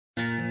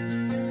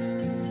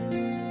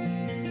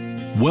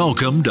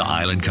Welcome to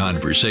Island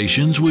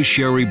Conversations with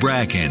Sherry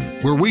Bracken,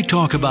 where we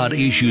talk about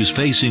issues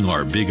facing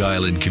our Big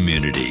Island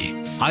community.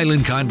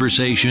 Island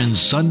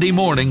Conversations Sunday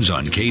mornings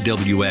on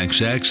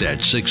KWXX at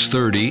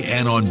 6:30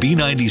 and on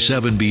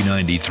B97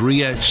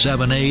 B93 at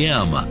 7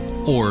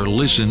 a.m. or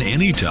listen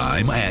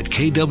anytime at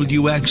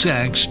kwxx.com.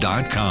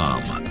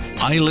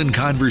 Island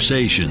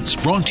Conversations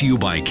brought to you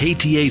by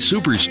KTA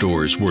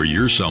Superstores, where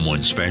you're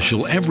someone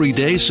special every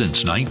day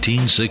since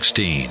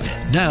 1916.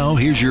 Now,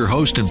 here's your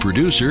host and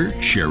producer,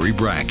 Sherry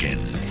Bracken.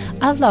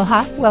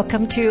 Aloha.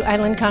 Welcome to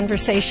Island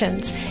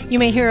Conversations. You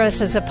may hear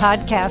us as a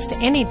podcast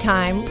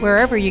anytime,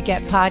 wherever you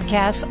get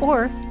podcasts,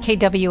 or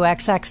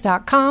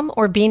kwxx.com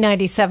or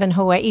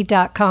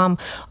b97hawaii.com,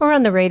 or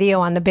on the radio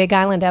on the Big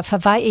Island of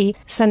Hawaii,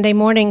 Sunday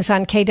mornings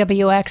on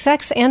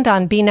KWXX and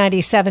on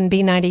B97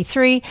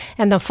 B93,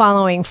 and the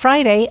following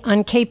Friday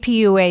on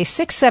KPUA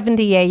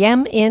 670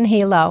 AM in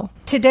Hilo.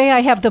 Today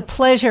I have the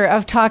pleasure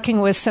of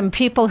talking with some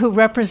people who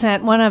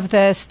represent one of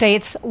the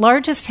state's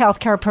largest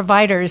healthcare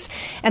providers,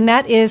 and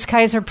that is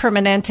Kaiser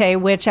Permanente,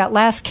 which at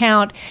last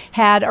count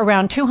had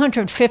around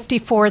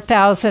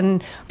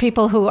 254,000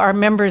 people who are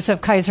members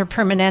of Kaiser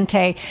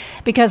Permanente,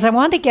 because I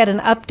want to get an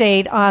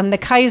update on the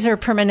Kaiser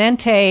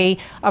Permanente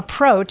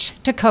approach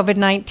to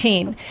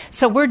COVID-19.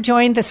 So we're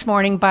joined this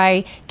morning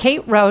by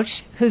Kate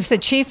Roche, who's the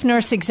Chief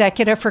Nurse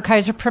Executive for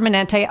Kaiser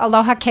Permanente.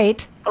 Aloha,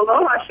 Kate.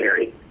 Aloha,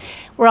 Sherry.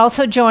 We're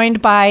also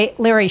joined by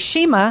Larry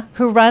Shima,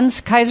 who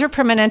runs Kaiser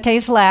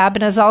Permanente's lab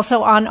and is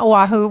also on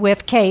Oahu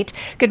with Kate.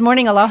 Good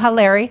morning. Aloha,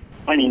 Larry.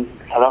 Morning.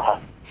 Aloha.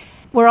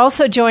 We're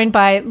also joined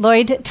by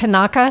Lloyd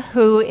Tanaka,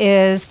 who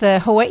is the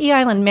Hawaii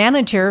Island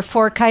manager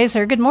for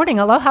Kaiser. Good morning.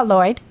 Aloha,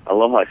 Lloyd.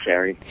 Aloha,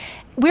 Sherry.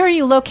 Where are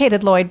you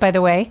located, Lloyd, by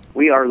the way?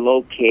 We are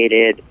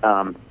located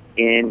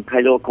in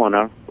Kailua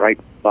Kona, right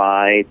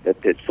by the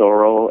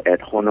Tesoro at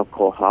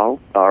Honokohau.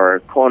 Our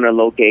Kona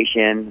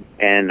location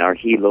and our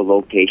Hilo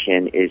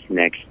location is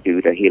next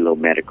to the Hilo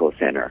Medical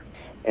Center,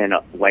 and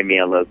a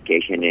Waimea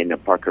location in the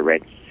Parker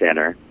Red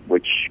Center,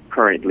 which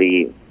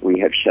currently we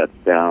have shut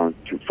down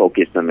to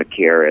focus on the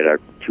care at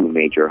our two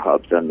major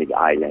hubs on the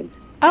island.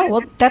 Oh,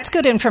 well, that's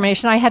good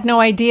information. I had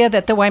no idea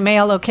that the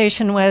Waimea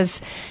location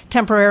was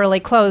temporarily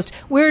closed.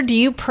 Where do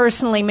you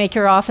personally make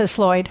your office,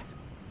 Lloyd?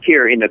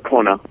 Here in the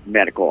Kona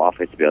Medical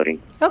Office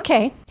Building.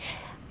 Okay.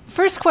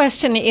 First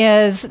question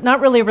is not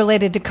really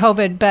related to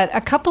COVID, but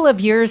a couple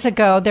of years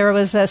ago, there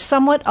was a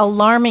somewhat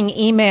alarming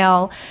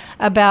email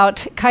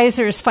about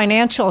Kaiser's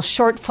financial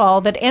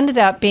shortfall that ended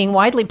up being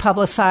widely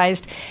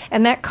publicized,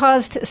 and that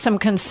caused some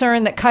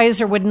concern that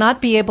Kaiser would not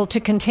be able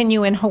to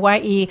continue in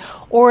Hawaii,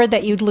 or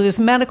that you'd lose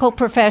medical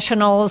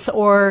professionals,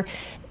 or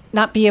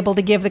not be able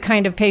to give the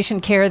kind of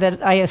patient care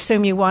that I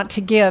assume you want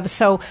to give.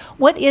 So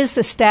what is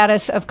the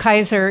status of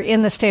Kaiser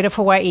in the state of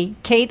Hawaii?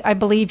 Kate, I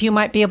believe you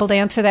might be able to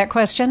answer that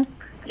question.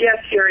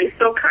 Yes, Sherry.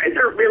 So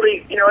Kaiser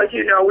really, as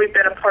you know, we've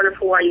been a part of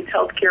Hawaii's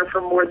healthcare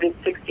for more than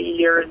 60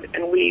 years,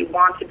 and we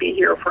want to be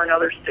here for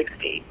another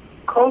 60.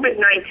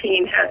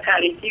 COVID-19 has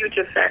had a huge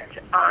effect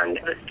on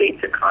the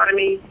state's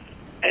economy,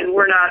 and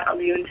we're not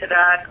immune to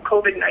that.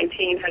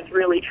 COVID-19 has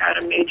really had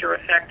a major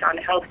effect on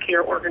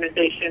healthcare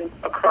organizations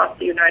across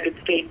the United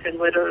States and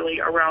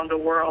literally around the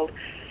world.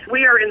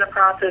 We are in the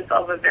process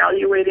of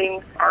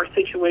evaluating our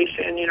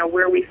situation,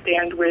 where we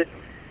stand with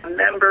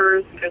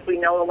members, because we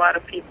know a lot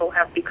of people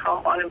have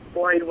become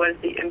unemployed. What is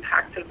the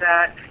impact of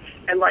that?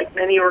 And like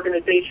many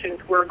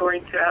organizations, we're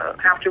going to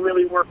have to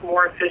really work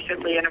more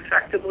efficiently and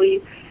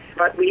effectively.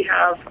 But we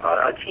have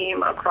a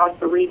team across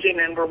the region,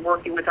 and we're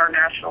working with our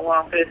national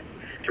office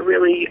to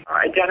really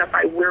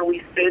identify where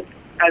we sit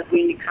as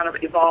we kind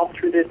of evolve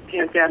through this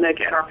pandemic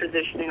and are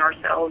positioning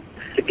ourselves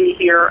to be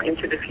here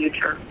into the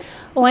future.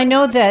 Well, I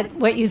know that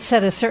what you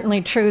said is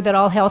certainly true, that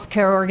all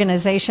healthcare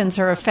organizations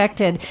are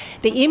affected.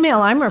 The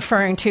email I'm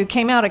referring to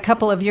came out a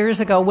couple of years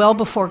ago, well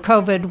before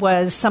COVID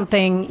was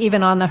something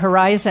even on the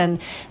horizon.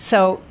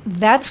 So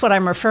that's what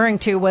I'm referring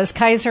to. Was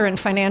Kaiser in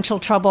financial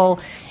trouble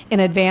in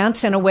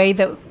advance in a way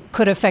that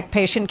could affect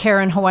patient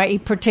care in Hawaii,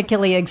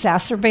 particularly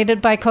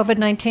exacerbated by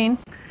COVID-19?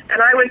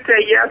 And I would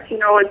say, yes,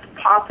 it's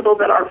possible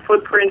that our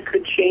footprint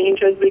could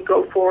change as we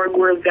go forward.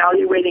 We're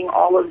evaluating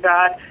all of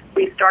that.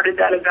 We started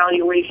that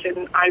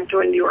evaluation. I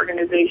joined the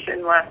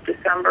organization last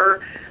December,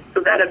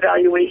 so that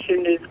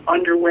evaluation is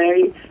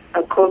underway.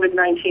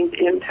 COVID-19's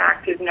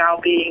impact is now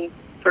being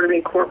sort of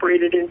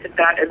incorporated into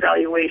that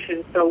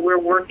evaluation. So we're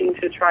working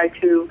to try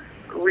to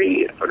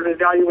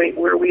evaluate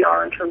where we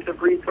are in terms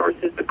of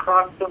resources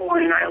across the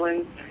Hawaiian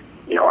Islands.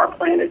 Our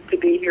plan is to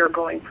be here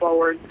going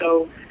forward.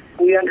 So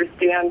we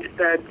understand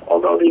that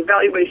although the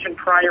evaluation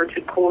prior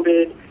to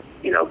COVID,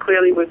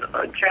 clearly was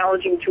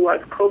challenging to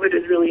us, COVID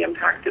has really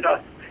impacted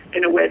us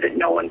in a way that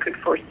no one could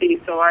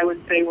foresee. So I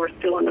would say we're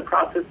still in the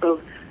process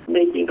of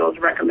making those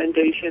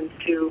recommendations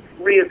to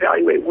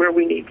reevaluate where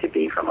we need to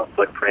be from a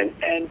footprint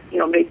and,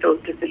 make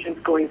those decisions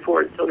going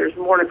forward. So there's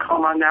more to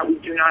come on that. We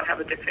do not have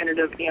a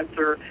definitive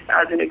answer.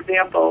 As an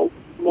example,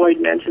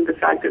 Lloyd mentioned the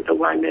fact that the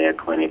Waimea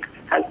clinic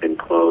has been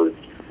closed.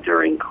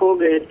 during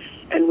COVID,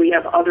 and we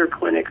have other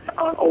clinics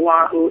on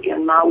Oahu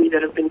and Maui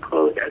that have been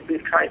closed as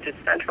we've tried to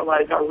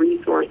centralize our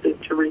resources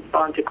to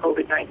respond to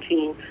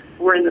COVID-19.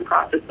 We're in the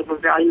process of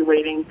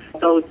evaluating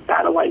those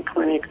satellite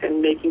clinics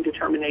and making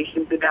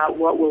determinations about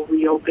what will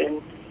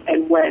reopen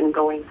and when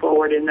going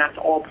forward, and that's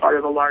all part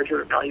of a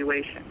larger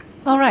evaluation.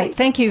 All right.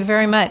 Thank you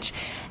very much.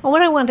 And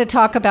what I wanted to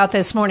talk about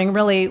this morning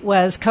really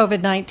was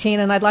COVID-19,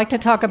 and I'd like to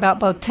talk about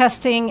both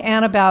testing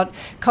and about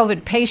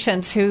COVID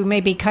patients who may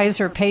be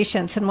Kaiser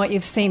patients and what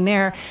you've seen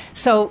there.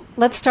 So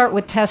let's start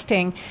with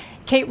testing.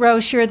 Kate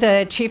Roche, you're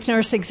the Chief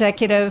Nurse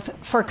Executive.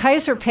 For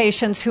Kaiser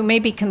patients who may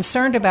be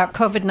concerned about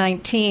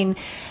COVID-19,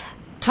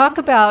 talk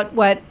about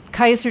what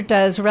Kaiser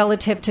does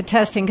relative to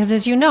testing, because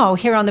as you know,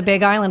 here on the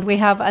Big Island, we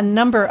have a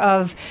number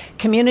of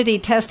community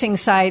testing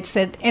sites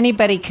that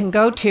anybody can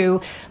go to,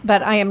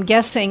 but I am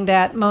guessing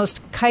that most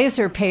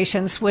Kaiser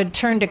patients would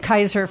turn to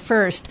Kaiser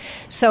first.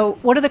 So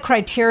what are the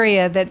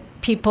criteria that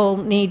people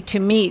need to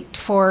meet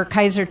for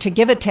Kaiser to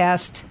give a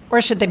test, or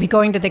should they be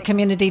going to the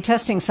community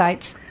testing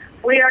sites?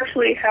 We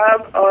actually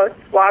have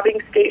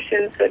swabbing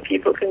stations that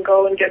people can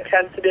go and get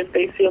tested if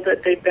they feel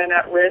that they've been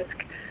at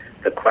risk.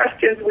 The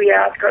questions we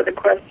ask are the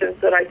questions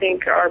that I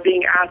think are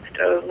being asked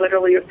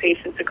literally of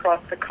patients across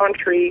the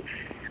country.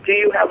 Do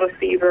you have a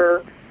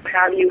fever?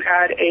 Have you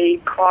had a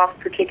cough,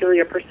 particularly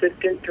a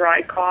persistent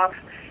dry cough?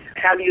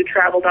 Have you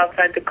traveled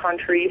outside the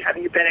country? Have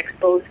you been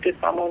exposed to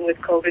someone with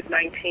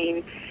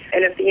COVID-19?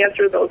 And if the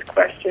answer to those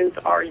questions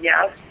are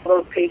yes,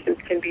 those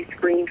patients can be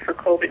screened for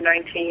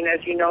COVID-19.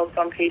 As you know,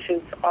 some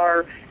patients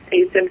are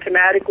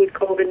asymptomatic with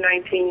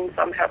COVID-19.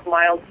 Some have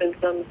mild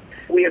symptoms.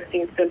 We have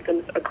seen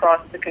symptoms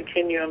across the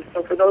continuum.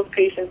 So for those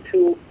patients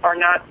who are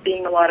not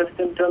seeing a lot of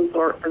symptoms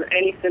or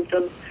any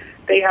symptoms,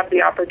 they have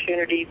the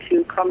opportunity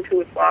to come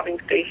to a swabbing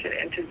station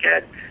and to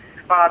get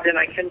swabbed. And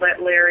I can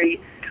let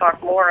Larry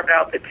talk more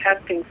about the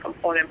testing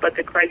component, but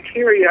the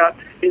criteria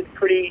is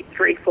pretty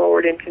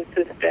straightforward and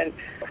consistent.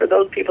 For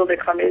those people that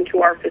come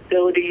into our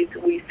facilities,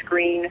 we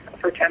screen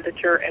for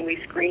temperature and we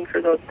screen for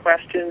those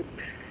questions,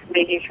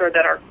 making sure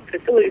that our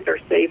facilities are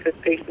safe as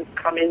patients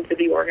come into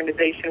the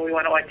organization. We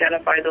want to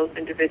identify those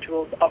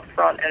individuals up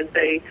front as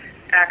they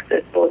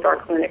access both our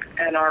clinics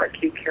and our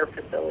acute care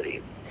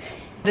facilities.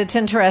 It's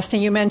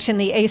interesting. You mentioned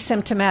the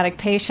asymptomatic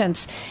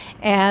patients,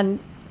 and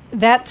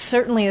that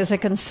certainly is a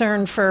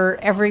concern for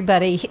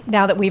everybody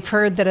now that we've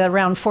heard that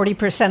around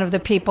 40% of the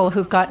people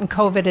who've gotten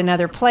COVID in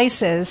other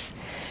places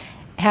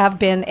have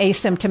been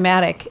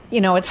asymptomatic.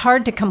 You know, it's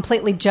hard to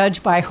completely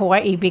judge by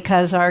Hawaii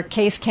because our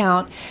case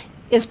count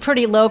is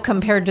pretty low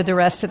compared to the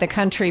rest of the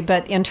country,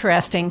 but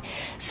interesting.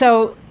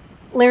 So,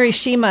 Larry,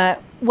 Shima,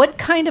 what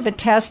kind of a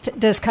test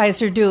does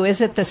Kaiser do?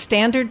 Is it the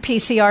standard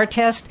PCR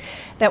test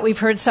that we've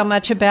heard so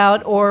much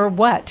about, or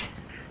what?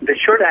 The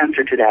short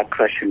answer to that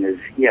question is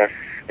yes,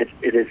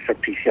 it is for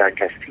PCR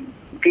testing.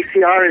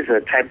 PCR is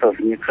a type of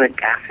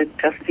nucleic acid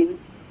testing.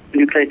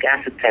 Nucleic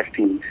acid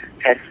testing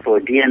tests for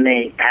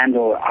DNA and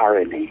or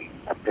RNA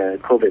of the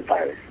COVID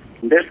virus.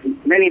 There's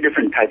many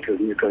different types of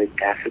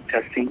nucleic acid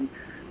testing.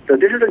 So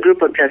this is a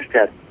group of tests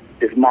that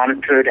is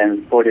monitored and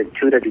reported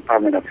to the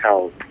Department of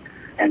Health,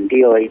 and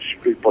DOH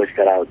reports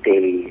that out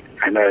daily,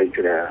 primarily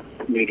to the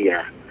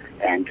media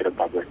and to the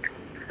public.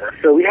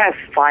 So we have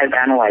 5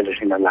 analyzers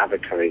in the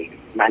laboratory,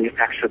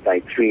 manufactured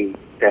by 3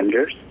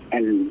 vendors,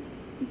 and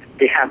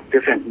they have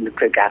different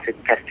nucleic acid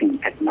testing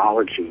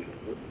technology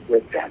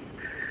with them.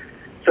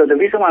 So the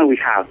reason why we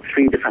have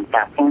 3 different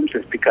platforms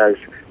is because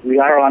we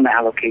are on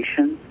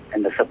allocation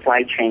and the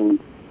supply chain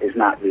is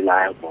not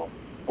reliable.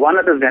 One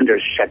of the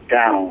vendors shut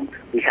down.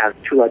 We have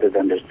 2 other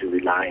vendors to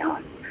rely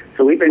on.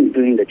 So we've been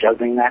doing the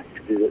juggling act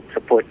to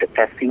support the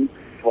testing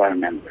for our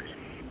members.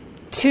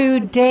 To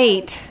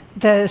date,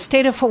 the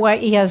state of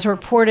Hawaii has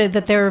reported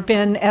that there have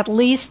been at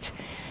least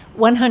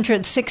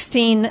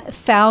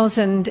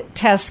 116,000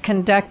 tests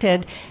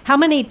conducted. How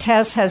many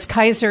tests has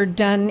Kaiser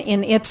done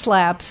in its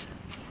labs?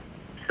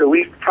 So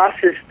we've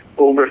processed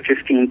over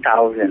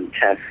 15,000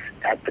 tests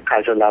at the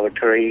Kaiser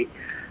laboratory,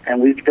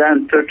 and we've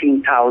done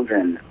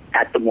 13,000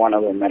 at the Moana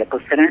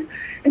Medical Center.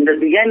 In the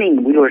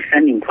beginning, we were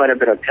sending quite a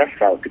bit of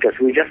tests out because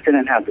we just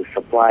didn't have the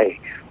supply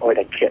or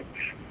the kits.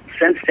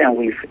 Since then,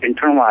 we've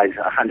internalized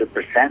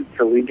 100%,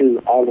 so we do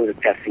all of the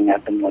testing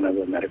at the Moana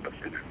Medical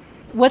Center.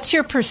 What's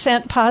your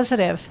percent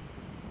positive?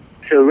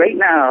 So right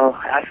now,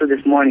 as of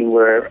this morning,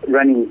 we're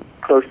running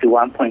close to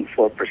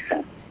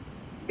 1.4%.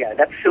 Yeah,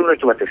 that's similar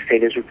to what the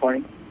state is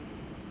reporting.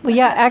 Well,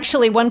 yeah,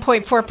 actually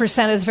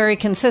 1.4% is very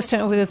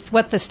consistent with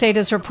what the state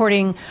is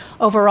reporting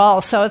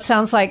overall. So it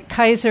sounds like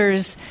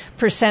Kaiser's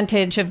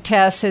percentage of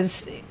tests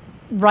is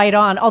right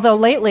on. Although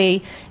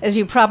lately, as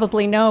you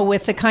probably know,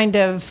 with the kind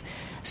of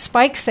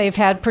spikes they've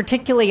had,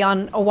 particularly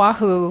on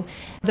Oahu,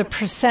 the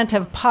percent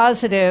of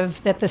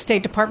positive that the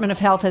State Department of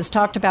Health has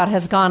talked about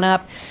has gone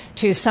up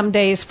to some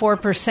days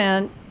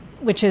 4%,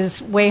 which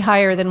is way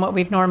higher than what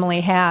we've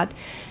normally had.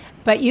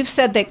 But you've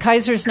said that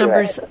Kaiser's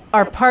numbers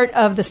are part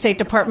of the State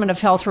Department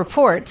of Health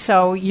report,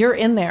 so you're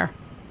in there.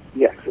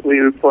 Yes, we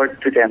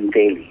report to them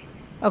daily.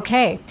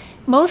 Okay.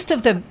 Most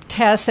of the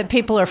test that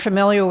people are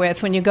familiar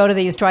with when you go to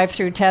these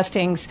drive-through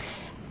testings.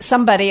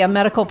 Somebody, a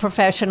medical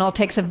professional,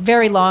 takes a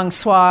very long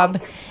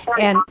swab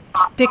and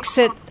sticks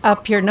it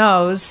up your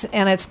nose,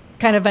 and it's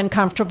kind of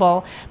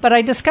uncomfortable. But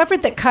I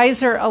discovered that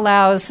Kaiser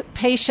allows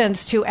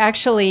patients to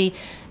actually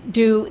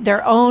do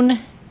their own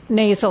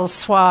nasal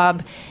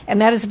swab,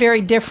 and that is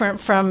very different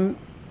from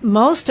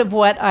most of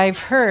what I've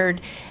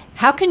heard.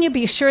 How can you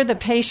be sure the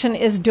patient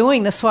is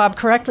doing the swab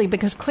correctly?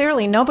 Because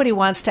clearly nobody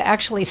wants to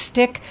actually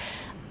stick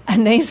a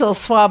nasal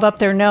swab up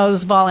their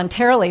nose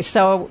voluntarily.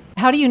 So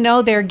how do you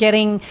know they're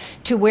getting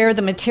to where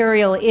the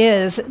material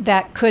is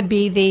that could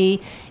be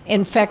the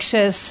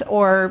infectious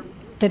or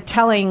the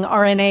telling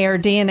RNA or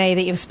DNA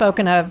that you've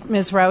spoken of,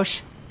 Ms.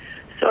 Roche?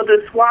 So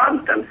the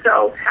swabs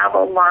themselves have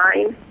a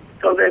line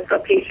so that the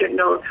patient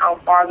knows how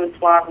far the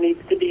swab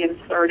needs to be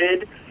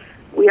inserted.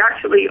 We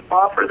actually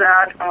offer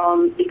that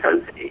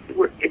because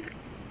it's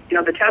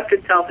the test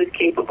itself is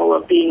capable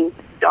of being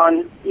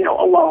done,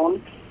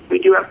 alone. We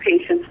do have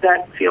patients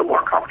that feel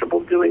more comfortable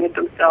doing it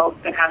themselves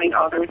than having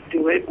others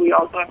do it. We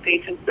also have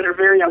patients that are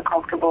very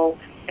uncomfortable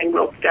and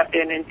will step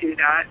in and do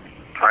that.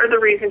 Part of the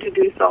reason to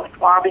do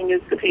self-swabbing is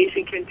the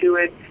patient can do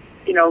it,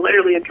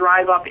 literally a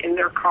drive up in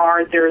their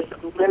car. There's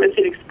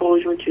limited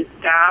exposure to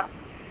staff.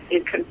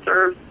 It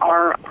conserves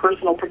our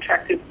personal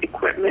protective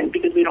equipment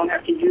because we don't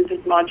have to use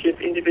as much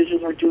if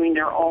individuals are doing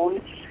their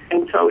own.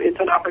 And so it's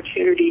an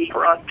opportunity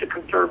for us to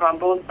conserve on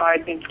both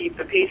sides and keep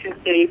the patient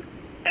safe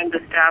and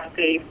the staff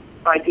safe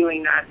by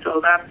doing that.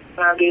 So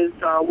that is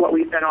what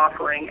we've been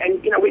offering.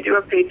 And, we do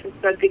have patients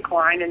that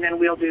decline, and then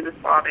we'll do the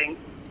swabbing.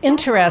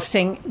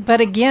 Interesting.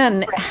 But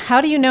again,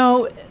 how do you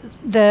know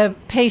the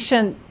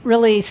patient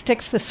really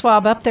sticks the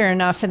swab up there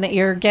enough and that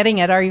you're getting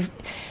it?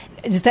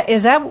 Is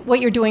that what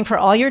you're doing for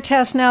all your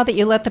tests now, that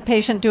you let the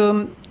patient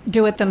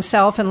do it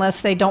themselves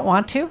unless they don't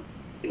want to?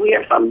 We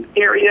have some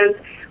areas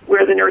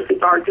where the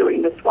nurses are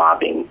doing the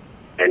swabbing,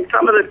 and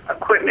some of the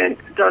equipment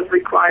does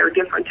require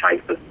different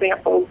types of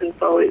samples, and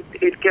so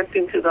it gets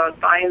into the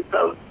science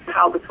of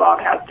how the swab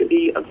has to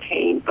be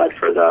obtained. But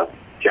for the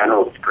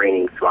general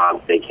screening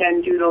swabs, they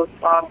can do those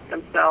swabs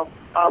themselves.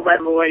 I'll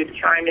let Lloyd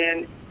chime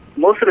in.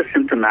 Most of the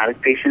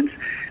symptomatic patients,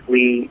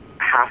 we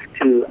have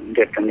to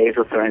get the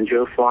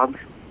nasopharyngeal swabs,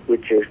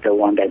 which is the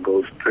one that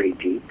goes pretty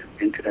deep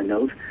into the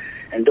nose.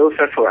 And those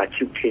are for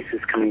acute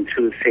cases coming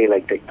through, say,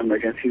 like the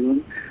emergency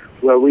room,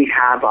 where we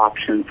have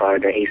options for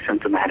the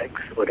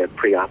asymptomatics or the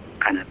pre-op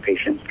kind of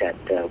patients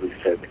that we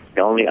serve.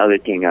 The only other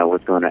thing I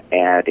was going to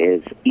add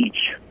is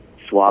each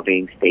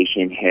swabbing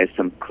station has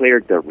some clear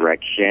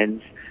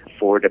directions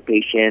for the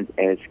patient.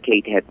 As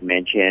Kate had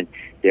mentioned,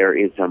 there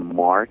is a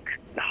mark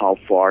how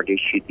far they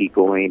should be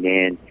going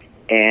in,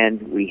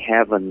 and we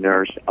have a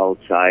nurse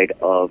outside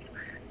of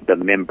the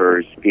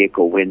member's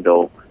vehicle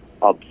window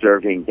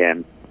observing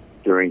them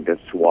during the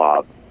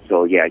swab.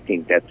 So I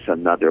think that's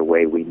another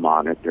way we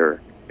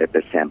monitor that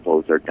the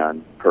samples are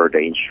done per the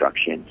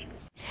instructions.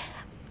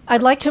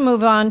 I'd like to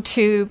move on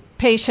to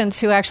patients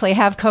who actually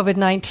have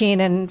COVID-19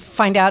 and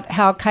find out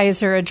how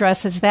Kaiser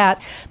addresses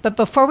that. But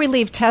before we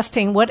leave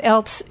testing, what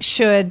else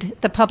should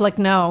the public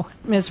know,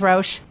 Ms.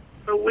 Roche?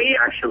 So we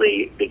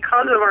actually,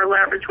 because of our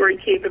laboratory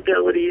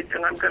capabilities,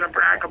 and I'm going to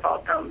brag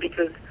about them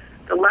because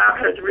the lab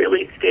has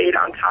really stayed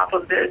on top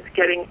of this,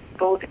 getting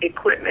both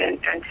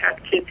equipment and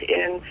test kits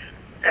in,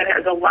 and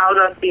has allowed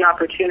us the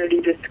opportunity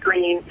to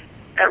screen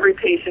every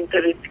patient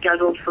that is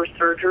scheduled for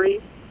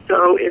surgery.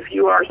 So if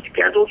you are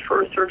scheduled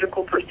for a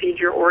surgical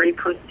procedure or a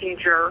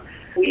procedure,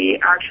 we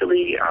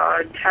actually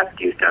test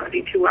you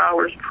 72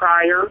 hours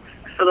prior.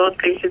 For those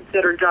patients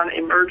that are done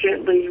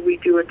emergently, we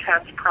do a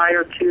test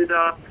prior to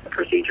the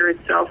procedure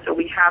itself, so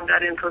we have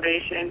that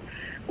information.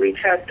 We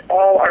test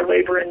all our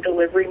labor and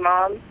delivery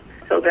moms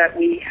so that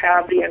we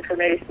have the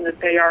information that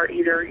they are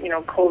either,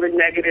 COVID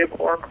negative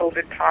or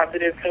COVID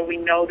positive, so we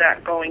know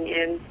that going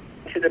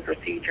into the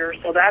procedure.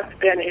 So that's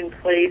been in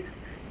place.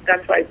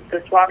 That's why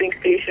the swabbing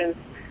stations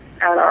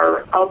at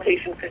our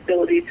outpatient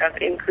facilities have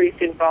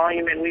increased in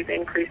volume, and we've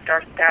increased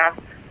our staff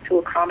to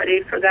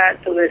accommodate for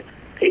that so that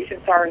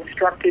patients are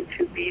instructed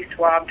to be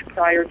swabbed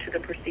prior to the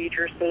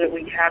procedure so that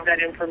we have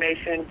that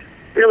information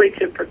really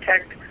to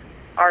protect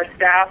our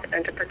staff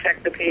and to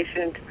protect the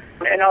patient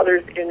and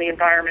others in the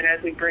environment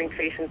as we bring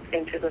patients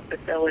into the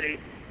facility.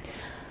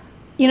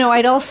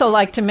 I'd also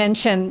like to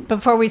mention,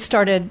 before we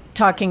started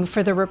talking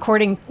for the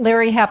recording,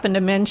 Larry happened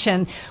to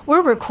mention,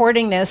 we're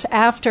recording this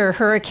after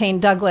Hurricane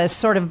Douglas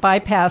sort of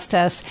bypassed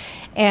us,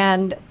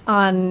 and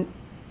on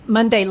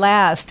Monday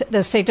last,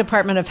 the State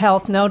Department of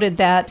Health noted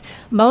that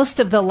most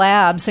of the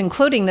labs,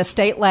 including the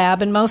state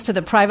lab and most of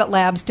the private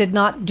labs, did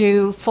not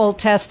do full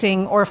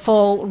testing or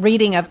full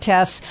reading of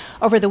tests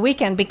over the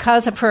weekend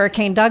because of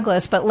Hurricane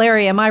Douglas. But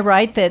Larry, am I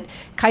right that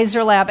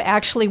Kaiser Lab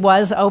actually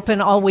was open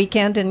all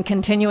weekend and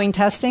continuing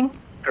testing?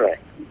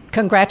 Correct.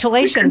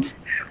 Congratulations.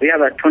 We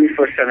have a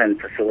 24/7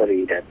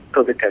 facility that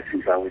COVID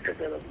testing is always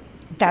available.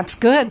 That's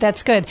good.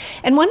 That's good.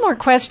 And one more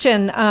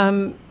question.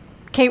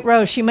 Kate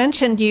Roche, you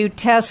mentioned you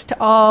test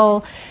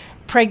all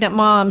pregnant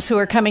moms who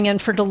are coming in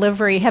for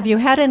delivery. Have you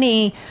had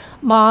any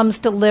moms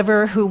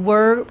deliver who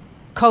were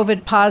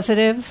COVID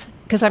positive?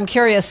 Because I'm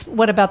curious,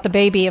 what about the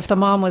baby if the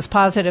mom was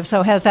positive?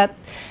 So has that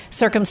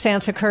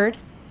circumstance occurred?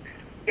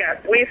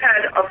 Yes, we've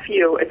had a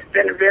few. It's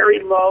been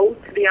very low,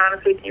 to be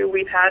honest with you.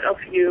 We've had a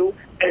few,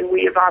 and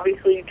we have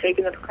obviously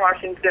taken the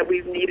precautions that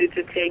we've needed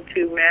to take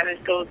to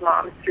manage those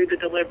moms through the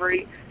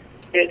delivery.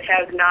 It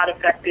has not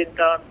affected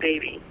the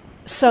baby.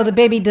 So the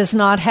baby does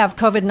not have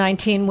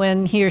COVID-19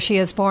 when he or she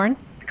is born?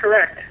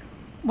 Correct.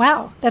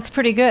 Wow, that's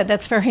pretty good.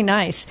 That's very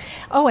nice.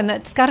 Oh, and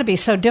that's got to be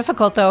so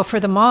difficult, though,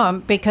 for the mom,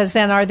 because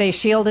then are they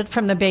shielded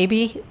from the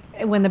baby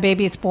when the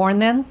baby is born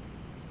then?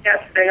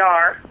 Yes, they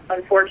are,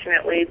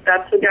 unfortunately.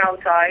 That's the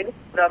downside.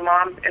 The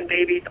moms and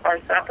babies are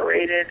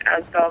separated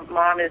as the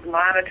mom is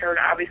monitored,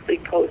 obviously,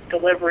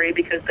 post-delivery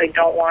because they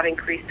don't want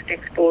increased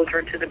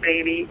exposure to the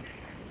baby.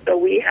 So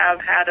we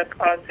have had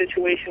a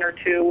situation or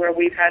two where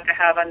we've had to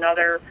have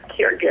another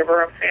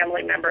caregiver, a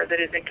family member that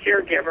is a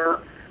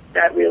caregiver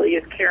that really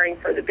is caring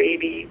for the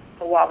baby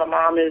while the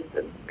mom is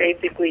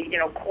basically,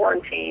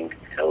 quarantined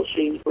until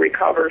she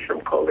recovers from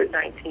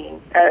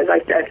COVID-19. As I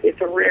said, it's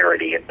a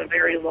rarity. It's a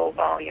very low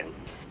volume.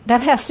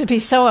 That has to be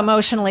so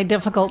emotionally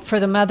difficult for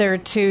the mother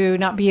to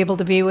not be able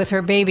to be with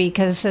her baby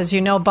because, as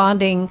you know,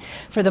 bonding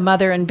for the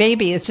mother and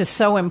baby is just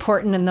so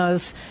important in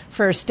those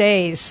first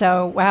days.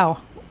 So,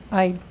 wow,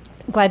 I'm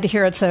glad to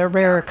hear it's a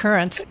rare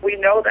occurrence. We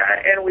know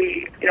that, and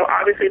we,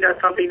 obviously that's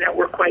something that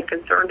we're quite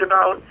concerned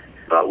about,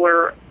 but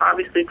we're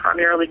obviously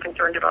primarily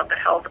concerned about the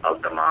health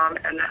of the mom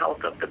and the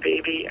health of the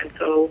baby, and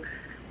so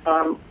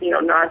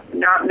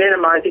not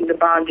minimizing the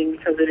bonding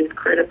because it is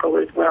critical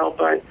as well,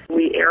 but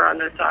we err on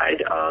the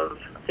side of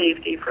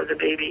safety for the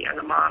baby and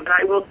the mom. But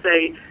I will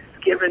say,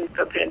 given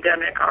the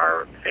pandemic,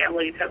 our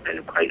families have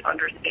been quite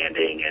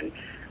understanding, and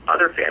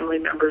other family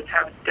members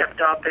have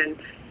stepped up, and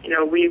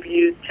we've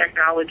used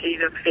technology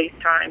to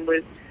FaceTime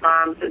with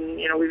moms, and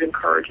we've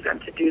encouraged them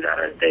to do that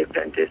as they've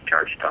been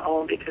discharged to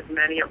home because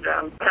many of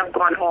them have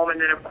gone home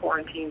and then have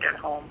quarantined at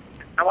home.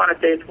 I want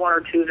to say it's one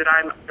or two that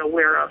I'm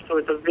aware of, so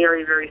it's a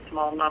very, very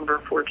small number,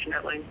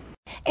 fortunately.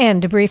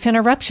 And a brief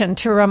interruption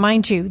to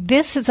remind you,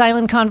 this is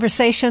Island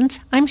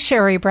Conversations. I'm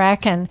Sherry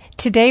Bracken.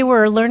 Today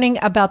we're learning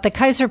about the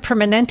Kaiser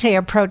Permanente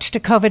approach to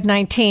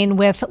COVID-19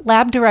 with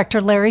Lab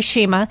Director Larry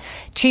Shima,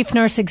 Chief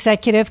Nurse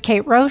Executive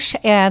Kate Roche,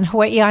 and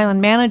Hawaii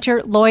Island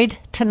Manager Lloyd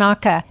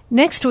Tanaka.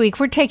 Next week,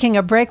 we're taking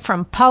a break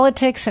from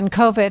politics and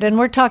COVID, and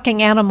we're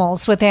talking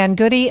animals with Ann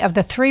Goody of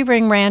the Three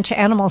Ring Ranch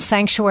Animal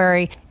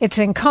Sanctuary. It's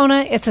in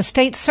Kona. It's a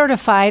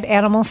state-certified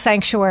animal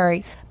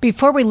sanctuary.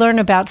 Before we learn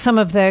about some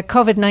of the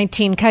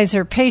COVID-19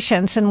 Kaiser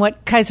patients and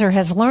what Kaiser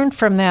has learned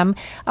from them,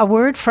 a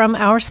word from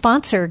our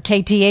sponsor,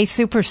 KTA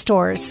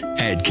Superstores.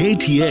 At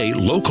KTA,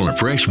 local and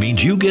fresh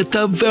means you get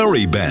the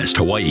very best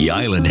Hawaii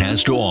Island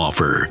has to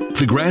offer.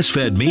 The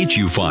grass-fed meats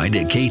you find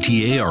at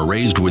KTA are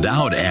raised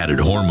without added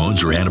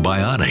hormones or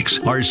antibiotics.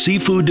 Our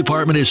seafood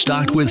department is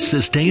stocked with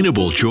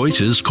sustainable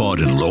choices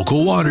caught in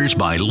local waters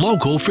by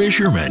local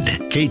fishermen.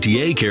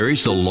 KTA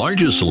carries the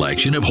largest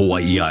selection of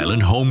Hawaii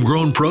Island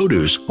homegrown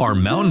produce. Our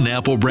Mountain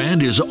Apple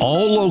brand is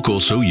all local,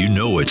 so you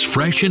know it's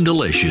fresh and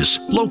delicious.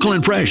 Local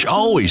and fresh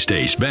always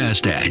tastes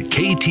best at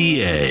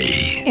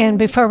KTA. And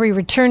before we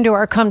return to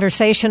our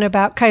conversation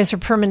about Kaiser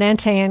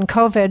Permanente and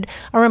COVID,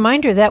 a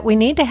reminder that we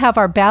need to have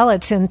our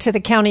ballots into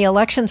the county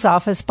elections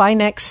office by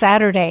next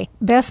Saturday.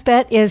 Best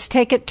bet is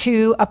take it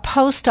to a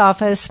post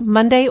office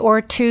Monday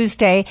or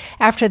Tuesday.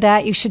 After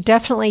that, you should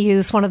definitely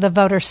use one of the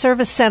voter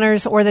service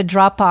centers or the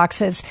drop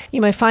boxes.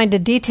 You may find a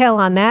detail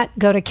on that.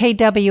 Go to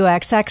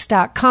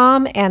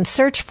kwxx.com and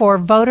search for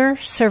Voter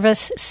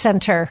Service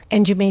Center,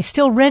 and you may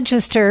still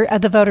register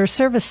at the Voter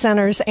Service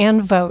Centers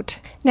and vote.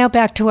 Now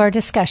back to our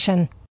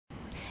discussion.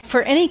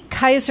 For any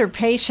Kaiser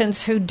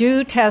patients who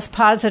do test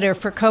positive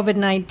for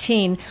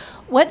COVID-19,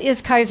 what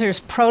is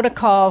Kaiser's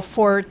protocol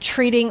for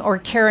treating or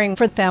caring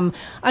for them,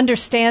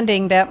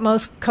 understanding that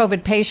most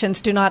COVID patients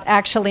do not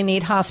actually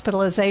need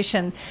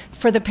hospitalization?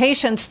 For the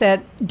patients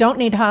that don't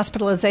need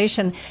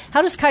hospitalization,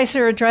 how does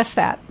Kaiser address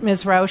that,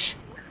 Ms. Roche?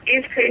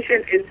 Each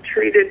patient is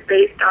treated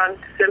based on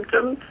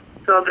symptoms,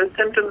 so the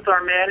symptoms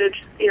are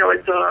managed.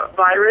 It's a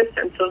virus,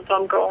 and so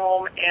some go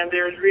home, and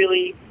there's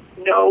really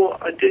no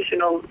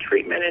additional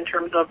treatment in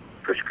terms of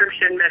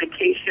prescription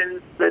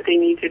medications that they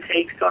need to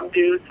take. Some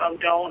do, some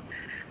don't.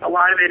 A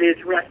lot of it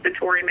is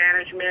respiratory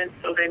management,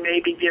 so they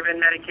may be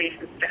given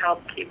medications to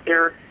help keep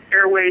their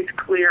airways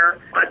clear,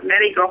 but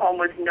many go home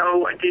with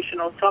no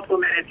additional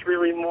supplement. It's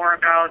really more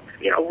about,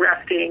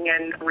 resting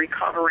and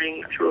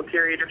recovering through a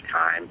period of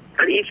time.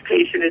 But each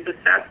patient is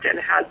assessed and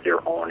has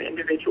their own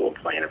individual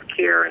plan of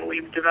care, and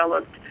we've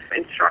developed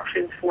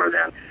instructions for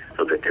them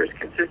so that there's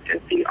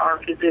consistency. Our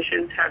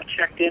physicians have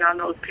checked in on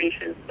those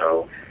patients,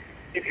 so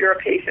if you're a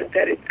patient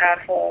that is at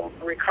home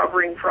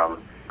recovering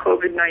from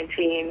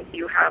COVID-19,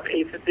 you have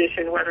a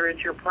physician, whether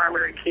it's your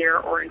primary care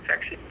or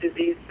infectious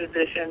disease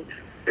physician,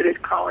 that is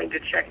calling to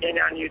check in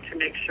on you to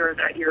make sure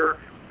that you're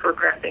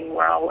progressing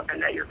well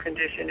and that your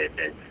condition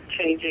isn't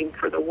changing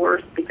for the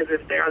worse, because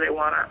if they are, they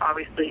want to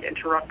obviously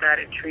interrupt that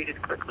and treat as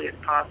quickly as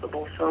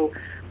possible. So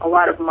a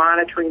lot of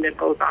monitoring that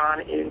goes on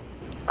in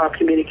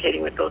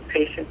communicating with those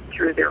patients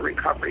through their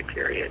recovery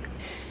period.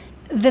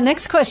 The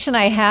next question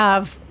I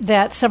have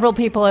that several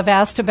people have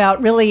asked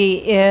about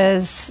really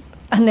is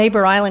a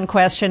neighbor island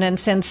question, and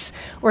since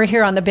we're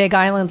here on the Big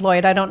Island,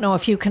 Lloyd, I don't know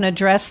if you can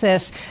address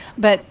this,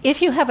 but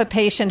if you have a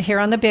patient here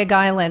on the Big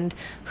Island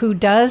who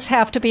does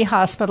have to be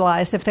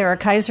hospitalized, if they're a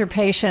Kaiser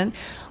patient,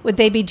 would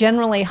they be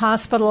generally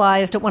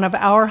hospitalized at one of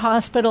our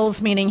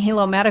hospitals, meaning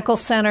Hilo Medical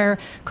Center,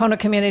 Kona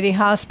Community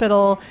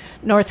Hospital,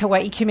 North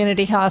Hawaii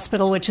Community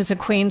Hospital, which is a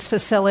Queens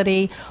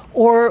facility,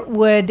 or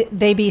would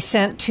they be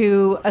sent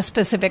to a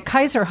specific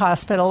Kaiser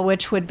hospital,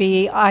 which would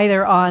be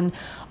either on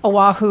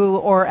Oahu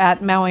or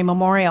at Maui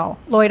Memorial?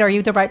 Lloyd, are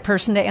you the right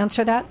person to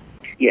answer that?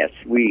 Yes,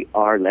 we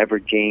are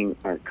leveraging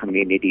our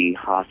community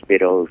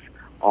hospitals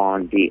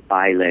on the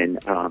island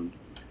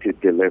to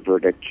deliver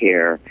the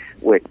care.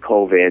 With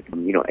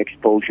COVID,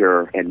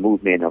 exposure and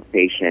movement of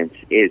patients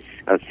is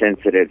a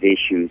sensitive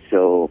issue,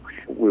 so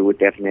we would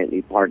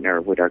definitely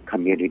partner with our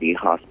community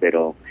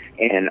hospital,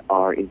 and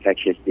our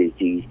infectious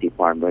disease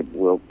department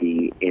will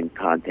be in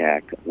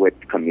contact with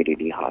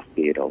community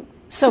hospital.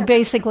 So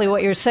basically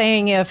what you're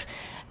saying, if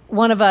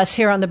one of us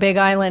here on the Big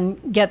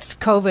Island gets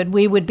COVID,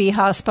 we would be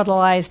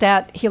hospitalized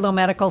at Hilo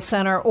Medical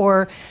Center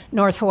or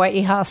North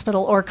Hawaii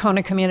Hospital or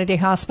Kona Community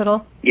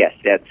Hospital? Yes,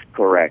 that's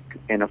correct.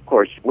 And of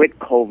course, with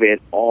COVID,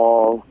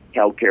 all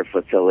healthcare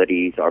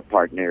facilities are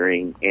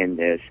partnering in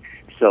this.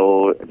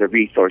 So the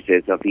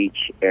resources of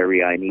each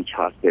area and each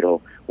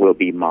hospital will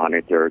be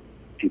monitored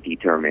to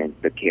determine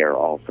the care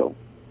also.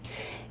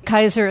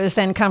 Kaiser is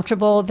then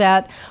comfortable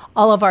that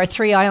all of our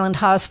 3 island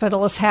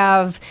hospitals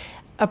have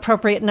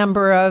appropriate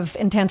number of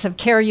intensive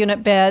care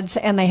unit beds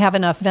and they have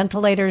enough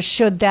ventilators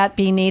should that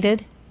be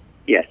needed?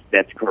 Yes,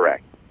 that's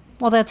correct.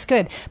 Well, that's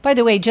good. By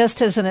the way,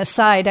 just as an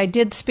aside, I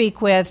did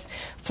speak with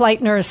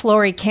flight nurse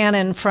Lori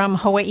Cannon from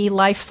Hawaii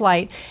Life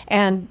Flight,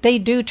 and they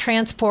do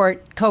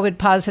transport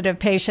COVID-positive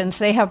patients.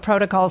 They have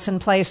protocols in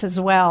place as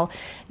well,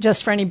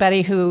 just for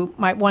anybody who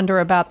might wonder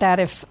about that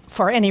if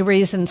for any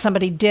reason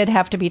somebody did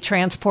have to be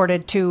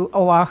transported to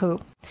Oahu.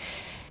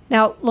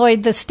 Now,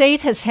 Lloyd, the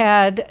state has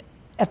had,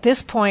 at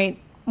this point,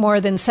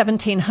 more than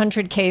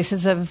 1,700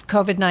 cases of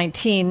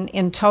COVID-19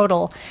 in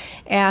total.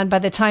 And by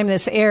the time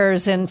this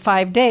airs in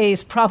 5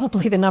 days,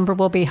 probably the number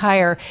will be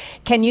higher.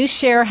 Can you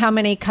share how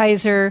many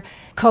Kaiser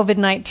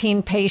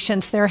COVID-19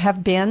 patients there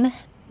have been?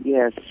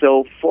 Yes,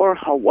 so for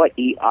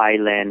Hawaii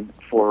Island,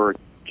 for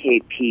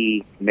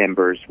KP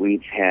members,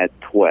 we've had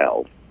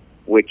 12,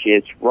 which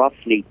is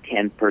roughly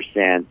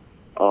 10%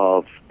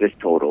 of this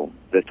total.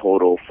 The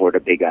total for the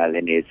Big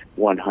Island is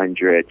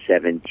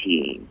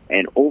 117.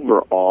 And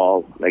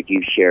overall, like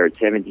you shared,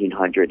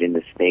 1,700 in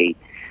the state.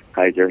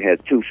 Kaiser has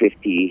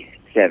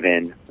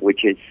 257,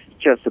 which is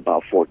just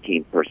about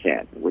 14%,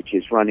 which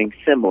is running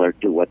similar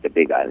to what the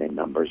Big Island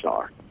numbers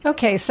are.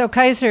 Okay, so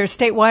Kaiser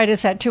statewide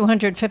is at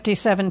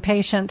 257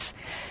 patients.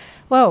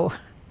 Whoa.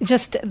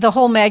 Just the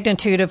whole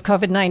magnitude of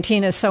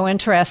COVID-19 is so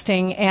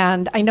interesting.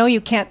 And I know you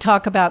can't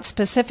talk about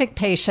specific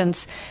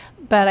patients,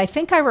 but I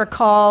think I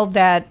recall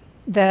that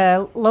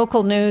the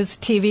local news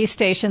TV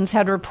stations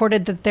had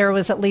reported that there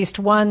was at least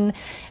one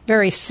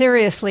very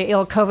seriously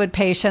ill COVID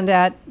patient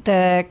at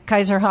the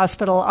Kaiser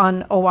Hospital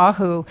on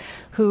Oahu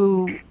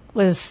who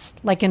was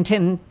like in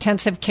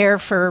intensive care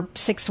for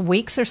 6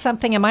 weeks or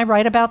something. Am I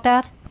right about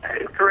that?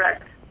 That is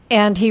correct.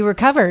 And he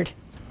recovered?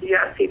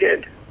 Yes, he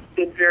did.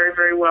 Did very,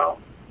 very well.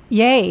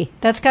 Yay.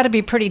 That's got to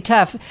be pretty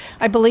tough.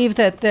 I believe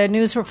that the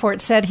news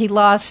report said he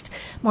lost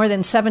more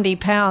than 70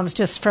 pounds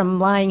just from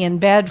lying in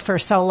bed for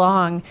so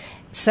long.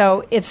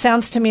 So it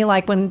sounds to me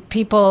like when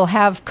people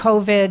have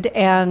COVID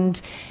and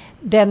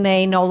then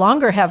they no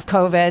longer have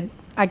COVID,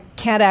 I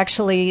can't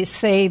actually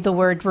say the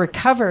word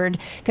recovered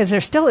because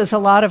there still is a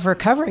lot of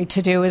recovery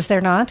to do, is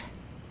there not?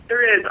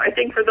 There is. I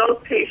think for those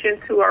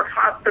patients who are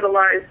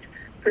hospitalized,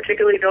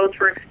 particularly those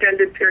for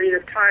extended period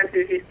of time,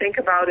 if you think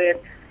about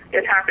it,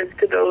 it happens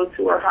to those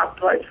who are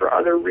hospitalized for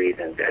other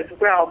reasons as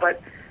well. But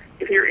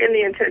if you're in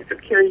the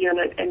intensive care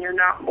unit and you're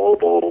not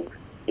mobile,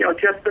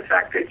 just the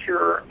fact that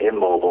you're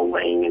immobile,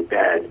 laying in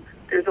bed,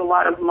 there's a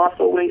lot of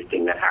muscle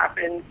wasting that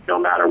happens no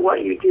matter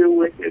what you do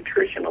with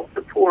nutritional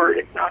support.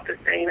 It's not the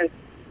same as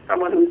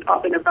someone who's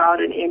up and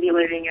about and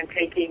ambulating and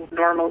taking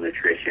normal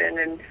nutrition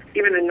and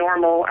even the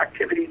normal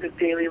activities of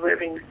daily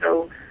living.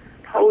 So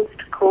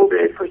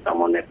post-COVID, for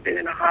someone that's been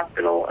in a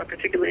hospital,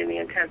 particularly in the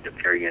intensive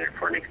care unit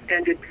for an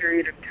extended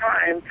period of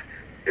time,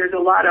 there's a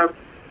lot of,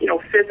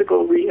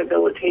 physical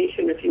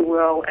rehabilitation, if you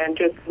will, and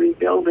just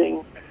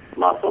rebuilding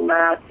muscle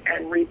mass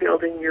and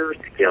rebuilding your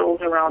skills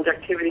around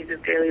activities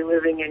of daily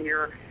living and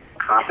your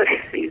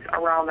competencies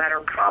around that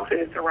or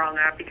confidence around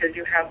that because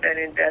you have been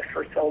in bed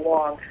for so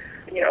long.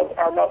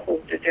 Our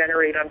muscles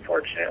degenerate,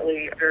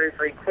 unfortunately, very,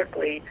 very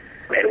quickly.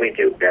 And we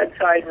do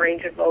bedside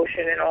range of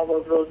motion and all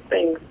of those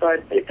things,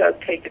 but it does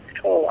take its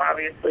toll,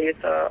 obviously.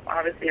 It's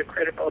obviously a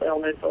critical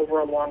illness over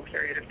a long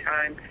period of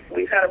time.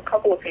 We've had a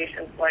couple of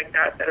patients like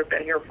that have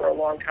been here for a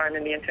long time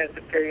in the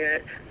intensive care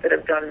unit that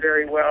have done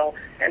very well,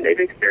 and they've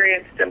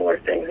experienced similar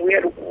things. We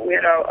had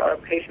a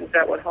patient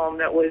that went home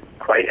that was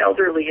quite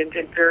elderly and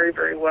did very,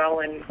 very well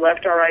and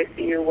left our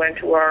ICU, went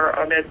to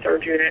our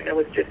med-surg unit, and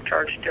was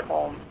discharged to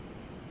home.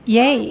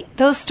 Yay.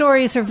 Those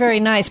stories are very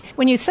nice.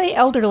 When you say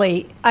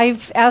elderly,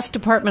 I've asked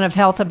Department of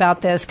Health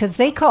about this because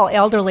they call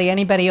elderly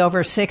anybody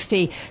over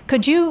 60.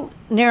 Could you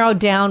narrow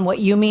down what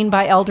you mean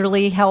by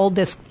elderly, how old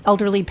this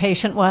elderly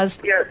patient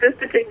was? Yeah, this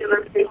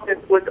particular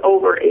patient was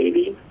over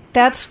 80.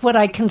 That's what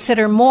I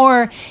consider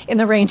more in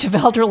the range of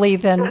elderly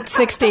than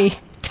 60,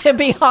 to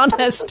be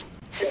honest.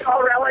 It's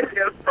all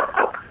relative.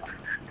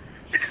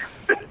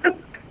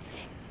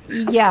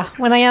 Yeah,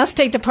 when I asked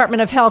State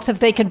Department of Health if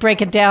they could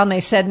break it down,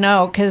 they said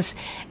no, because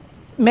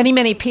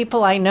many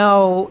people I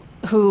know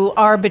who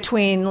are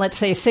between, let's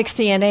say,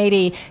 60 and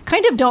 80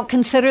 kind of don't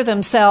consider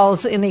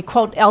themselves in the,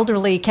 quote,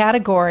 elderly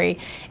category.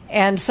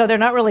 And so they're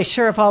not really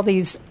sure if all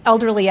these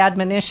elderly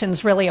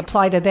admonitions really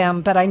apply to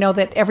them. But I know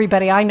that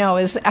everybody I know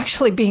is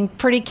actually being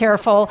pretty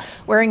careful,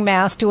 wearing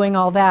masks, doing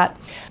all that.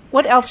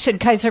 What else should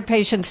Kaiser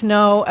patients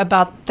know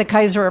about the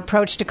Kaiser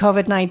approach to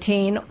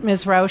COVID-19,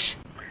 Ms. Roche?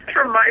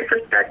 From my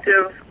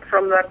perspective,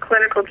 from the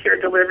clinical care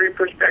delivery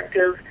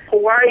perspective,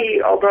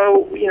 Hawaii, although,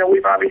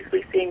 we've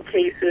obviously seen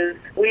cases,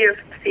 we have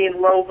seen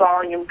low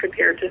volume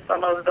compared to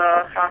some of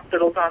the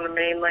hospitals on the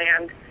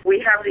mainland. We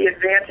have the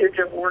advantage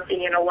of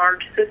working in a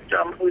large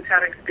system who's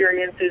had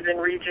experiences in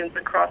regions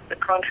across the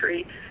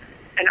country,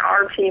 and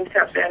our teams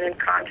have been in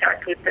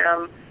contact with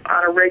them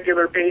on a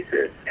regular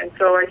basis. And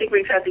so I think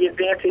we've had the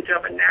advantage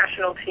of a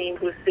national team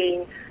who's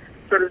seeing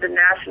sort of the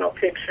national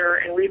picture,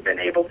 and we've been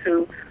able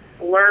to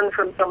learn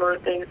from some of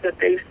the things that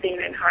they've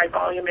seen in high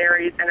volume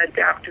areas and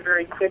adapt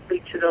very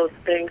quickly to those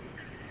things.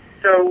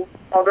 So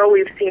although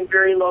we've seen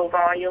very low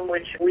volume,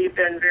 which we've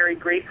been very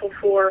grateful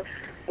for,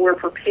 we're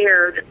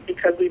prepared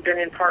because we've been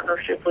in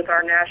partnership with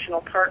our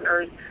national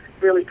partners,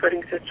 really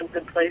putting systems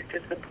in place to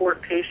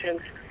support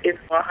patients if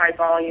a high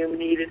volume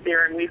need is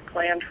there, and we've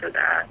planned for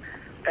that.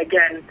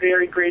 Again,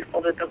 very grateful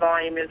that the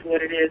volume is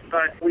what it is,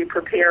 but we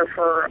prepare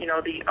for,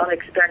 the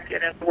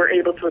unexpected, and we're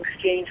able to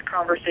exchange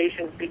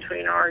conversations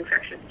between our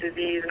infectious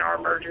disease and our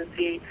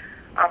emergency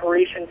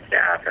operations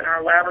staff and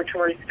our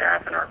laboratory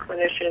staff and our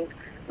clinicians.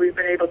 We've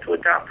been able to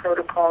adopt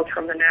protocols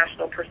from the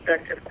national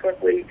perspective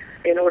quickly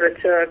in order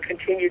to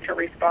continue to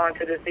respond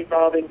to this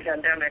evolving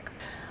pandemic.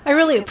 I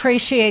really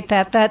appreciate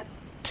that. That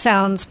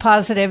sounds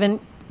positive. And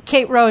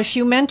Kate Roche,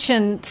 you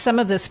mentioned some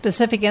of the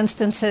specific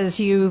instances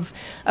you've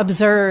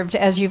observed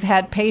as you've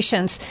had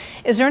patients.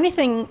 Is there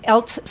anything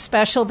else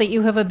special that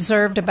you have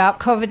observed about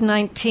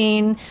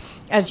COVID-19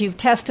 as you've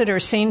tested or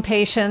seen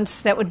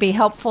patients that would be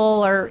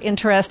helpful or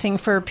interesting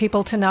for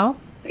people to know?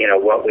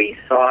 What we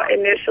saw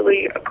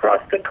initially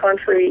across the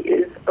country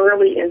is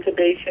early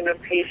intubation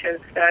of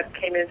patients that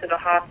came into the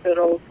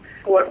hospitals.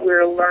 What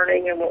we're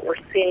learning and what we're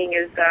seeing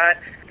is that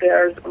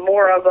there's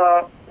more of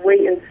a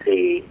wait and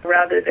see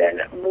rather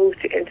than move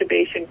to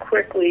intubation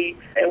quickly,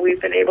 and we've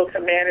been able to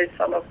manage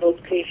some of those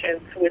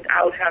patients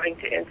without having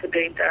to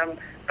intubate them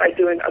by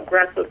doing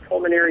aggressive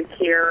pulmonary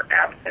care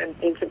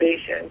absent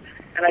intubation.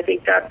 And I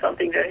think that's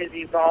something that has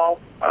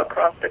evolved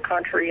across the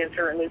country, and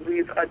certainly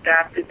we've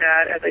adapted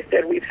that. As I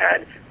said, we've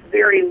had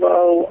very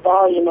low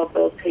volume of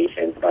those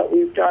patients, but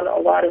we've done a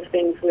lot of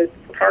things with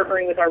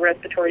partnering with our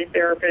respiratory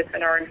therapists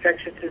and our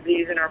infectious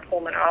disease and our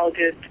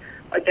pulmonologists,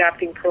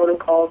 adapting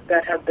protocols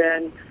that have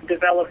been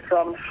developed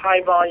from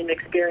high volume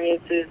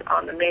experiences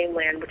on the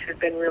mainland, which has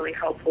been really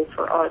helpful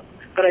for us.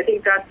 But I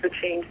think that's the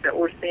change that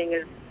we're seeing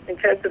is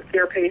intensive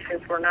care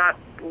patients, we're not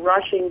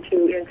rushing to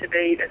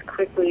intubate as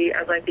quickly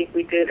as I think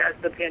we did as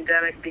the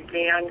pandemic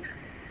began.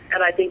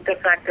 And I think the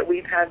fact that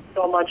we've had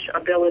so much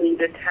ability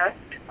to test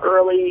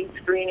early,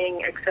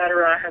 screening, et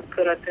cetera, has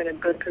put us in a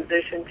good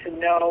position to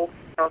know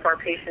if our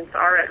patients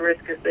are at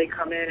risk as they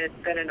come in.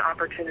 It's been an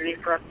opportunity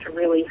for us to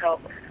really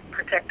help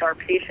protect our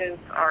patients,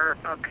 our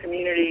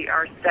community,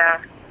 our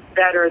staff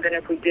better than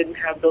if we didn't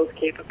have those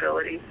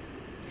capabilities.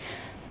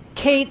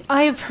 Kate,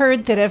 I've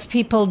heard that if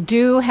people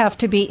do have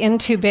to be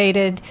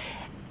intubated,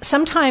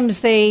 sometimes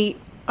they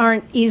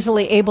aren't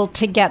easily able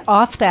to get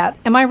off that.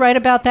 Am I right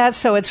about that?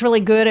 So it's really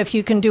good if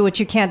you can do what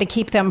you can to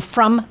keep them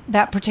from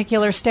that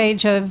particular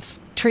stage of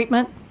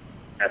treatment?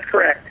 That's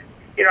correct.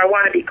 I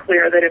want to be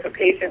clear that if a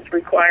patient's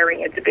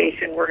requiring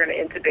intubation, we're going to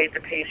intubate the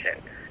patient.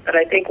 But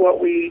I think what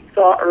we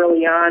saw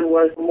early on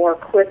was more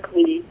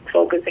quickly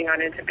focusing on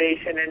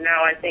intubation, and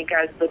now I think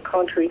as the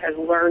country has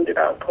learned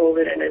about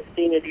COVID and has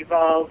seen it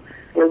evolve,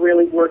 we're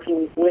really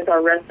working with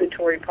our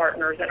respiratory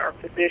partners and our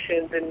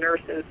physicians and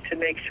nurses to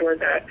make sure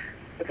that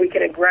if we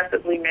can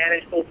aggressively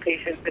manage those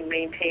patients and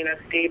maintain a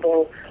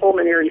stable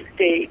pulmonary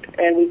state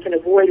and we can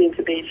avoid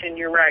intubation,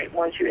 you're right.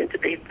 Once you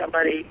intubate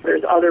somebody,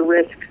 there's other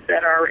risks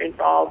that are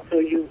involved, so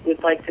you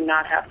would like to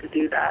not have to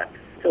do that.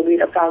 So we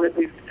have found that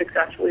we've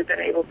successfully been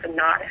able to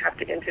not have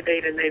to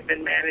intubate, and they've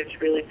been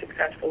managed really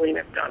successfully and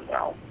have done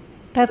well.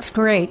 That's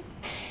great.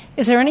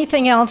 Is there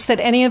anything else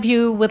that any of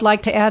you would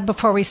like to add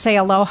before we say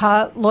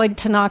aloha? Lloyd,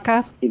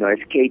 Tanaka? As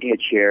Kate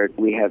had shared,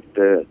 we have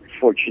the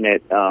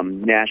fortunate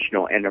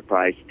national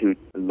enterprise to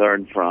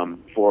learn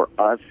from. For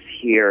us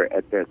here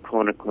at the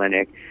Kona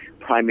Clinic,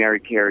 primary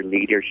care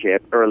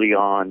leadership, early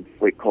on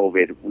with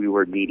COVID, we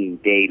were meeting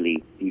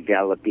daily,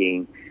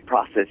 developing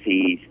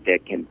processes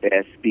that can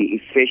best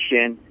be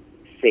efficient,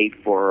 safe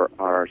for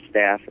our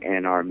staff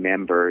and our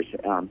members.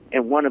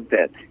 And one of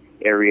the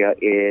area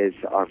is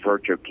our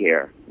virtual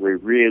care. We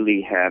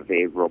really have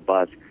a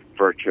robust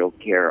virtual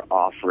care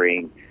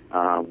offering,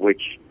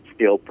 which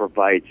still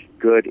provides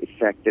good,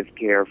 effective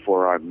care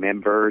for our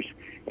members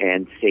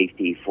and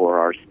safety for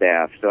our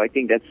staff. So I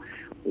think that's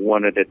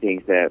one of the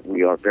things that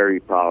we are very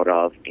proud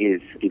of,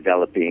 is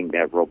developing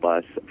that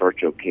robust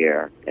virtual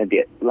care. And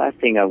the last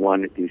thing I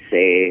wanted to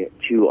say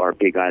to our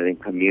Big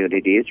Island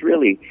community is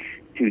really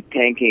to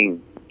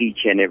thanking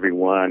each and every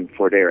one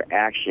for their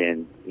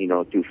action,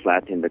 to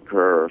flatten the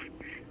curve.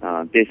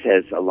 This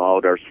has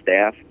allowed our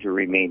staff to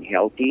remain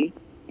healthy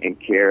and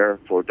care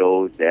for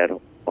those that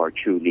are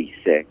truly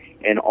sick,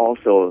 and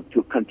also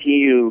to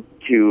continue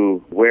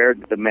to wear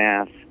the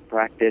mask,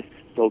 practice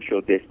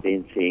social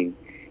distancing,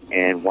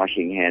 and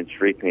washing hands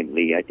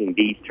frequently. I think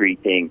these three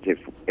things, if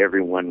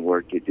everyone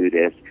were to do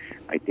this,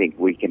 I think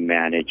we can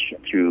manage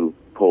through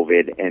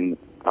COVID, and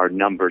our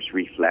numbers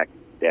reflect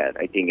that.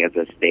 I think as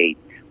a state,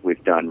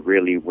 we've done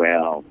really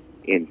well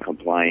in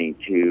complying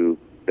to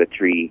the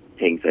three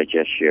things I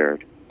just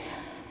shared.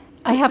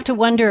 I have to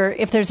wonder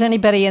if there's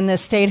anybody in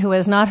this state who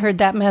has not heard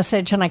that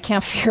message, and I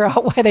can't figure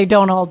out why they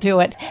don't all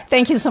do it.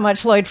 Thank you so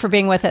much, Lloyd, for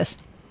being with us.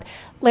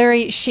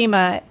 Larry,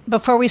 Shima,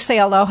 before we say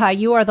aloha,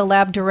 you are the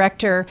lab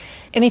director.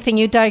 Anything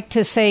you'd like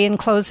to say in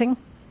closing?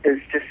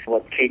 It's just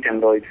what Kate and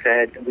Lloyd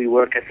said. We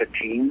work as a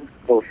team,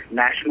 both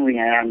nationally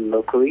and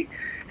locally,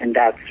 and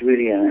that's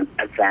really an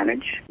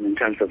advantage in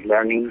terms of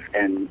learnings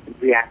and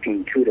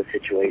reacting to the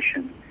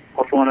situation.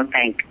 Also want to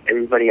thank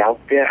everybody out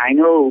there. I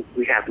know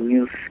we have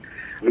news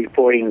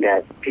reporting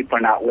that people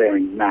are not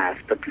wearing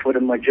masks, but for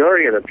the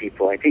majority of the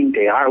people, I think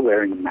they are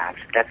wearing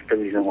masks. That's the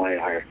reason why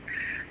our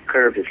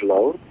curve is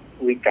low.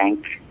 We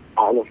thank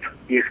all of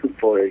you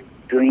for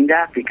doing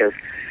that, because,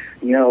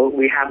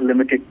 we have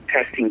limited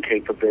testing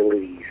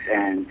capabilities,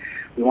 and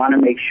we want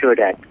to make sure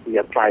that we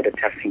apply the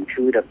testing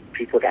to the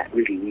people that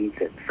really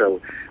need it.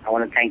 So I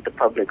want to thank the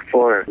public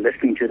for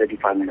listening to the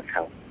Department of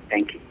Health.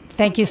 Thank you.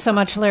 Thank you so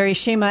much, Larry,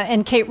 Shima.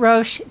 And Kate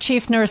Roche,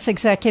 Chief Nurse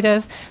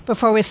Executive.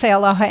 Before we say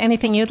aloha,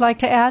 anything you'd like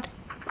to add?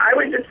 I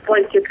would just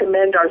like to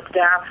commend our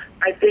staff.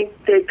 I think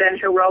they've been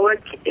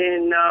heroic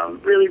in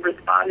really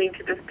responding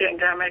to this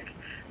pandemic.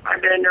 I've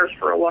been a nurse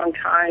for a long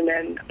time,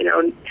 and,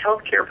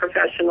 healthcare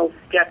professionals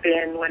step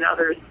in when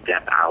others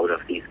step out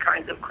of these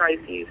kinds of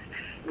crises.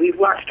 We've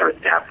watched our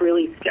staff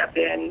really step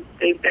in.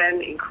 They've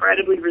been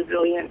incredibly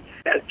resilient.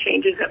 As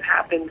changes have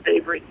happened,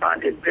 they've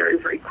responded very,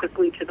 very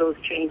quickly to those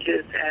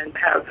changes and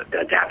have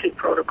adapted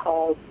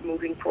protocols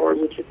moving forward,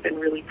 which has been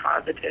really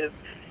positive.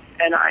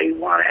 And I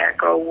want to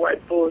echo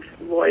what both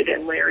Lloyd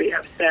and Larry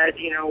have said.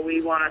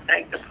 We want to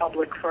thank the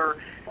public for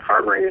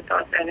partnering with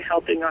us and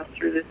helping us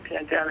through this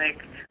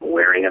pandemic.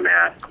 Wearing a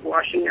mask,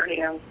 washing your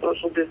hands,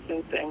 social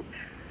distancing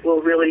will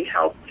really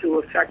help to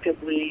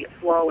effectively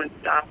slow and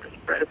stop the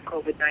spread of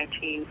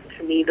COVID-19.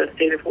 To me, the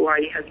state of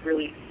Hawaii has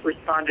really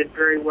responded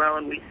very well,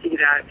 and we see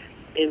that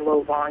in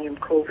low-volume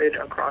COVID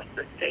across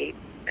the state.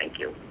 Thank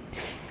you.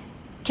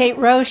 Kate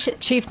Roche,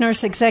 Chief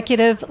Nurse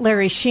Executive,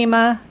 Larry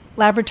Shima,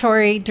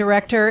 Laboratory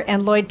Director,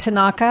 and Lloyd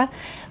Tanaka,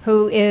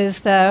 who is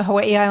the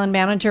Hawaii Island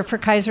Manager for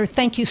Kaiser.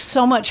 Thank you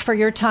so much for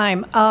your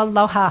time.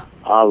 Aloha.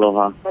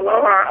 Aloha.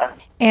 Aloha.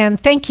 And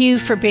thank you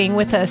for being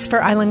with us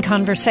for Island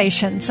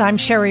Conversations. I'm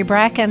Sherry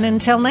Bracken.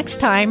 Until next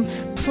time,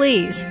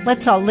 please,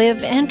 let's all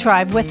live and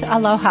drive with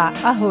aloha.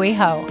 Ahui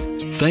ho.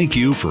 Thank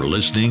you for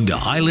listening to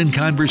Island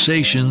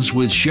Conversations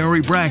with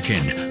Sherry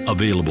Bracken,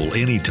 available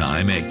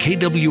anytime at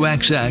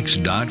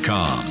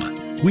kwxx.com.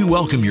 We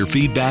welcome your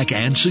feedback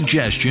and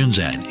suggestions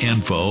at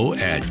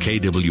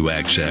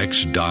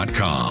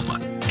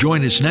info@kwxx.com.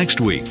 Join us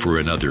next week for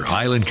another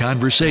Island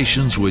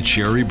Conversations with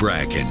Sherry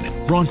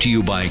Bracken, brought to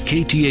you by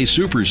KTA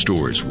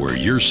Superstores, where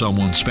you're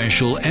someone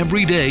special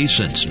every day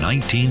since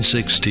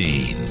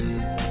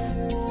 1916.